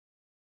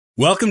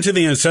Welcome to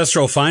the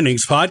Ancestral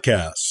Findings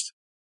Podcast.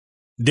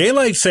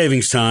 Daylight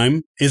savings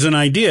time is an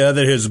idea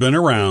that has been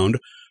around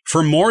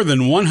for more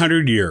than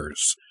 100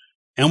 years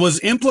and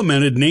was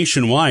implemented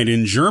nationwide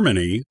in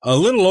Germany a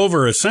little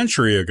over a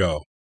century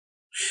ago.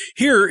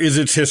 Here is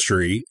its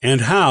history and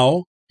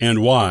how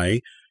and why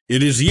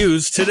it is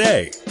used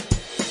today.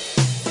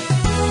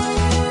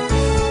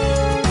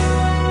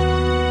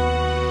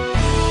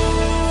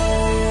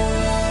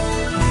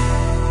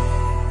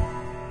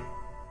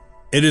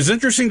 It is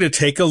interesting to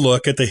take a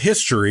look at the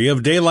history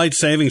of daylight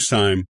savings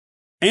time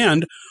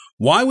and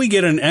why we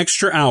get an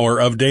extra hour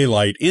of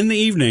daylight in the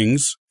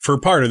evenings for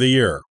part of the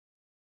year.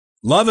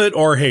 Love it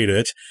or hate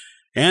it,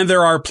 and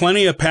there are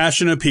plenty of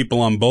passionate people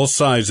on both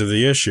sides of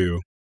the issue,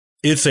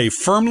 it's a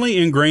firmly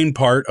ingrained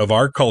part of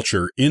our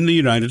culture in the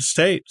United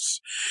States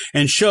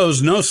and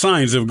shows no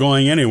signs of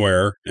going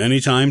anywhere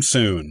anytime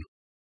soon.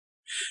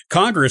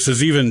 Congress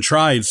has even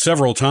tried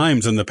several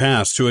times in the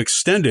past to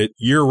extend it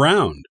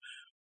year-round,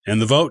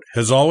 and the vote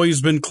has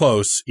always been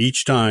close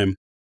each time.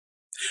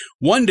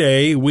 One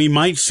day we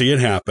might see it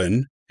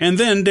happen, and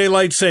then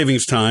daylight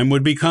savings time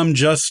would become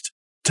just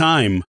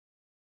time.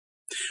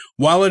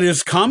 While it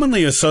is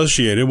commonly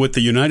associated with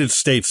the United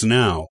States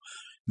now,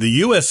 the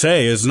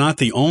USA is not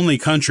the only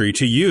country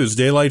to use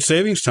daylight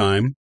savings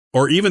time,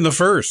 or even the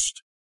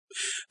first.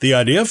 The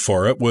idea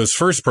for it was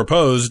first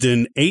proposed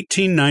in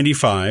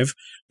 1895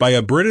 by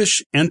a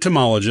British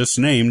entomologist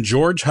named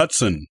George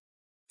Hudson.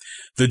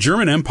 The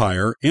German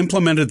Empire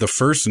implemented the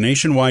first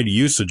nationwide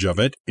usage of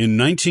it in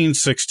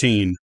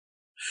 1916.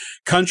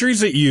 Countries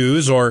that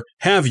use or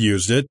have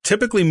used it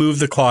typically move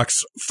the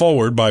clocks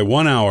forward by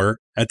 1 hour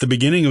at the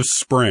beginning of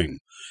spring,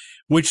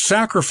 which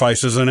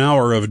sacrifices an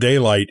hour of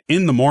daylight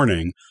in the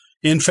morning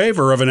in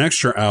favor of an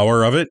extra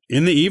hour of it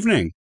in the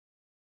evening.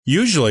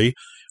 Usually,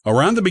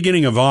 around the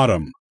beginning of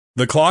autumn,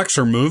 the clocks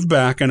are moved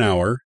back an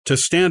hour to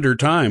standard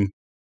time.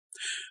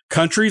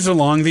 Countries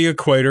along the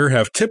equator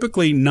have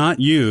typically not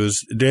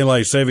used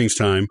daylight savings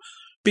time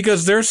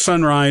because their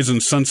sunrise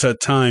and sunset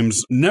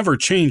times never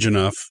change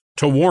enough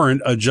to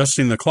warrant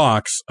adjusting the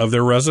clocks of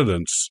their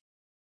residents.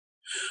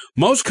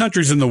 Most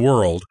countries in the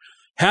world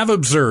have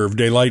observed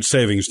daylight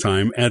savings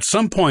time at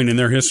some point in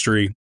their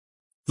history,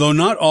 though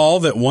not all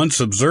that once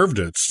observed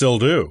it still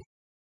do.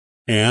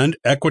 And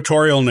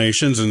equatorial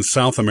nations in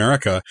South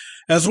America,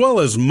 as well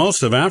as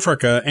most of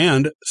Africa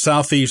and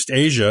Southeast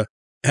Asia,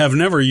 have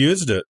never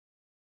used it.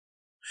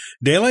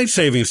 Daylight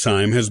savings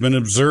time has been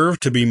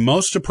observed to be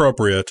most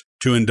appropriate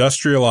to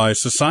industrialized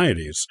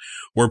societies,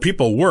 where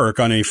people work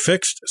on a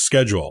fixed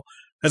schedule,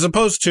 as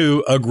opposed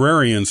to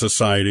agrarian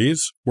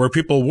societies, where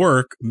people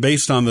work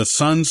based on the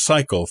sun's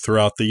cycle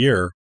throughout the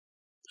year.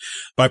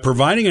 By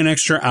providing an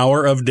extra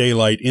hour of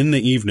daylight in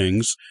the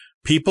evenings,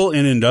 people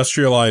in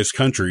industrialized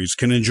countries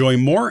can enjoy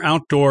more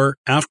outdoor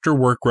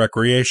after-work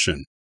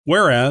recreation,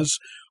 whereas,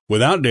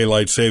 without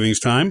daylight savings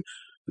time,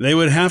 they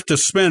would have to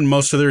spend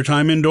most of their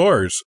time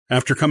indoors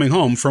after coming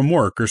home from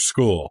work or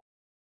school.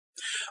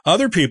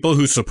 Other people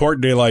who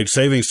support daylight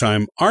savings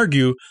time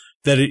argue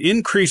that it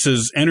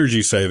increases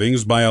energy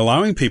savings by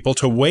allowing people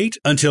to wait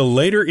until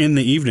later in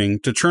the evening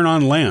to turn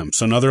on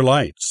lamps and other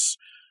lights.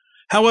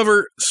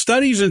 However,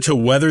 studies into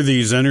whether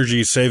these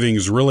energy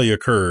savings really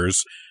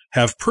occurs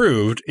have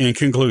proved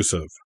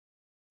inconclusive.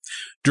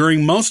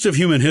 During most of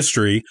human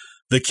history,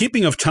 the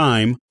keeping of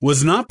time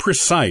was not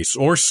precise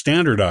or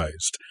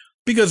standardized,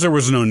 because there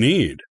was no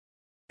need,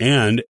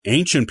 and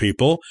ancient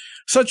people,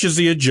 such as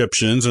the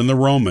Egyptians and the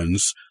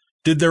Romans,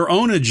 did their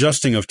own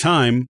adjusting of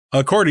time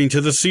according to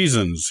the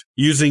seasons,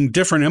 using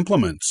different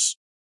implements.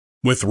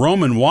 With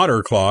Roman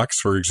water clocks,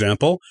 for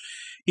example,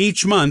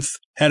 each month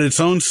had its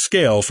own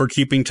scale for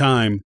keeping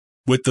time,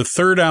 with the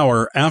third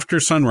hour after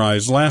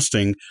sunrise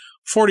lasting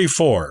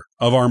 44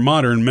 of our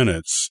modern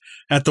minutes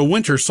at the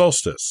winter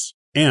solstice,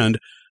 and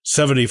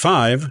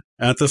 75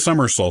 at the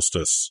summer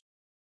solstice.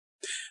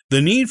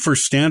 The need for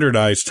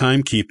standardized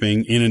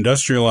timekeeping in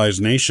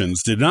industrialized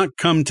nations did not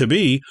come to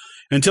be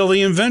until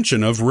the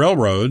invention of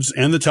railroads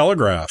and the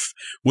telegraph,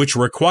 which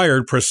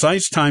required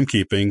precise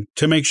timekeeping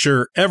to make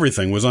sure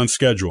everything was on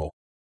schedule.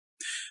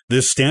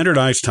 This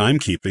standardized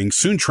timekeeping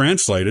soon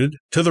translated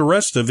to the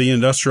rest of the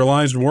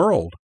industrialized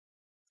world.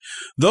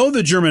 Though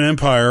the German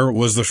Empire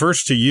was the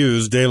first to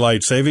use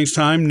daylight savings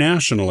time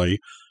nationally,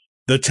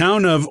 the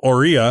town of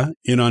Orillia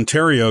in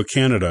Ontario,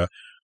 Canada,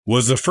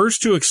 was the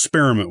first to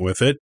experiment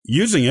with it,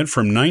 using it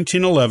from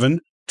 1911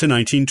 to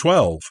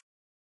 1912.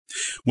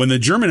 When the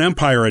German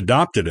Empire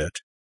adopted it,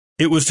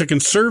 it was to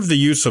conserve the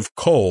use of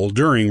coal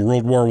during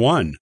World War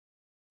I.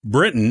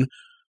 Britain,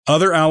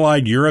 other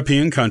Allied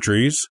European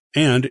countries,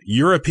 and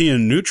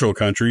European neutral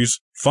countries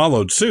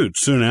followed suit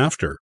soon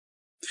after.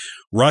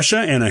 Russia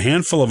and a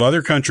handful of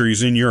other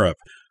countries in Europe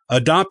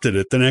adopted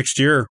it the next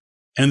year,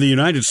 and the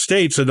United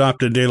States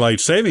adopted daylight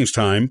savings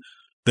time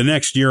the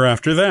next year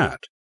after that,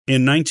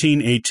 in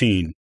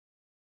 1918.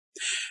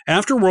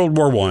 After World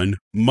War I,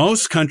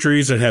 most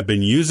countries that had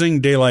been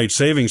using daylight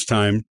savings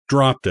time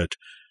dropped it,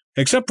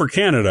 except for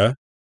Canada,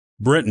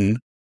 Britain,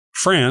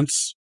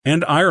 France,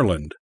 and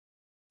Ireland.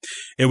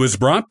 It was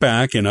brought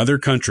back in other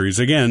countries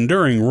again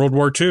during World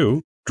War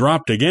II,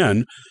 dropped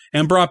again,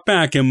 and brought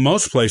back in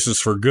most places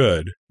for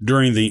good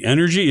during the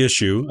energy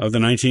issue of the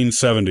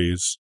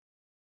 1970s.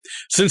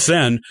 Since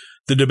then,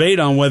 the debate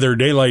on whether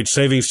daylight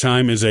savings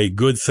time is a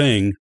good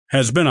thing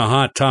has been a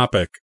hot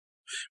topic.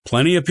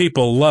 Plenty of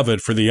people love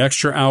it for the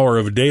extra hour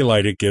of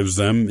daylight it gives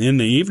them in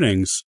the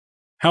evenings.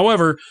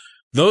 However,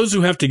 those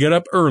who have to get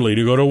up early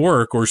to go to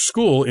work or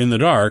school in the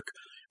dark,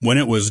 when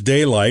it was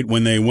daylight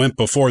when they went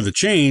before the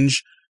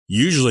change,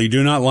 usually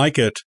do not like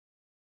it.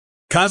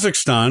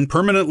 Kazakhstan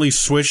permanently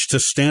switched to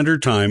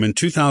standard time in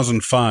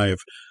 2005,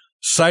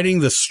 citing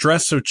the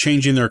stress of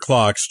changing their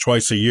clocks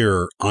twice a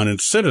year on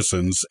its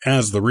citizens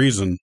as the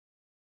reason.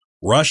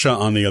 Russia,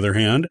 on the other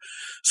hand,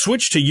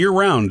 switched to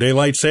year-round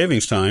daylight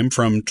savings time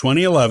from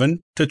 2011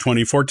 to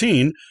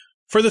 2014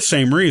 for the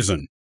same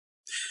reason.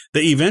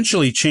 They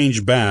eventually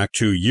changed back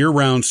to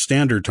year-round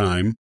standard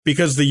time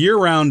because the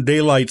year-round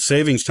daylight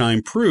savings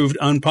time proved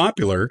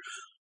unpopular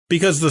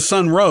because the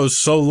sun rose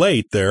so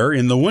late there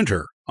in the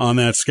winter on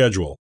that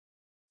schedule.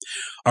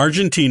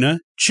 Argentina,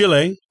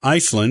 Chile,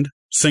 Iceland,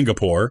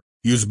 Singapore,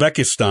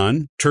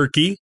 Uzbekistan,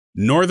 Turkey,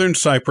 Northern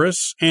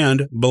Cyprus,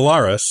 and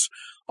Belarus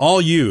all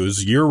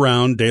use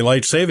year-round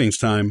daylight savings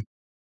time.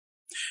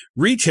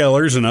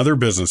 Retailers and other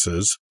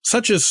businesses,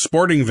 such as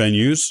sporting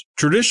venues,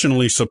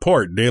 traditionally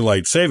support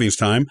daylight savings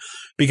time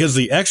because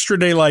the extra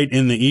daylight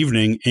in the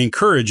evening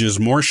encourages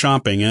more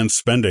shopping and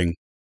spending.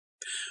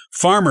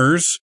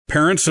 Farmers,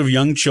 parents of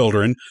young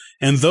children,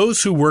 and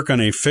those who work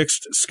on a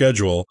fixed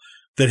schedule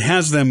that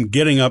has them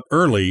getting up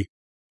early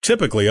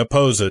typically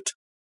oppose it.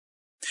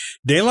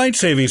 Daylight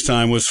savings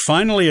time was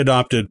finally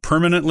adopted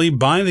permanently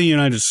by the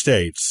United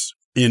States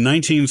in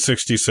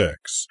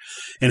 1966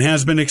 and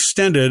has been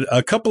extended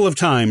a couple of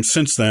times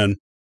since then.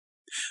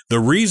 The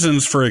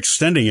reasons for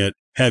extending it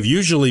have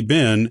usually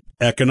been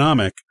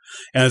economic,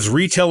 as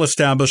retail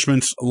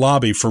establishments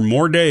lobby for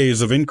more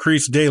days of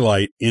increased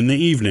daylight in the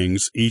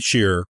evenings each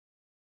year.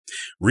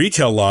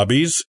 Retail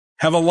lobbies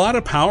have a lot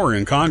of power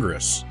in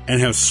Congress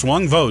and have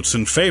swung votes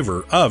in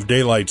favor of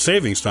daylight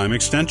savings time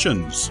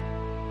extensions.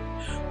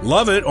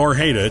 Love it or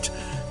hate it,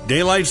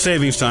 daylight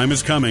savings time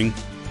is coming,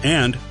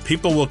 and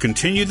people will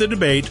continue the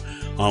debate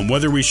on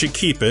whether we should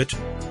keep it,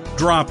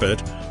 drop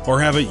it,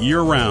 or have it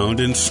year-round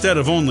instead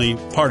of only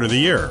part of the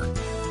year.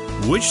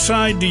 Which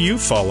side do you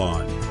fall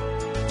on?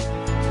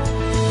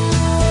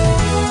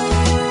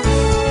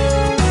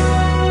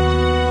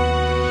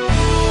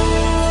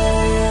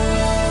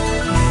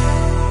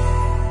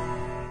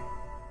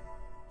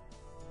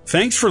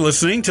 Thanks for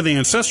listening to the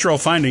Ancestral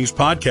Findings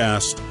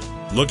podcast.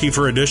 Looking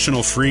for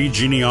additional free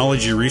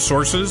genealogy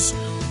resources?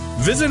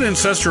 Visit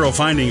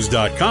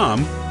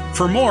ancestralfindings.com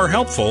for more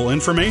helpful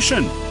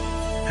information.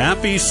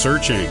 Happy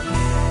searching!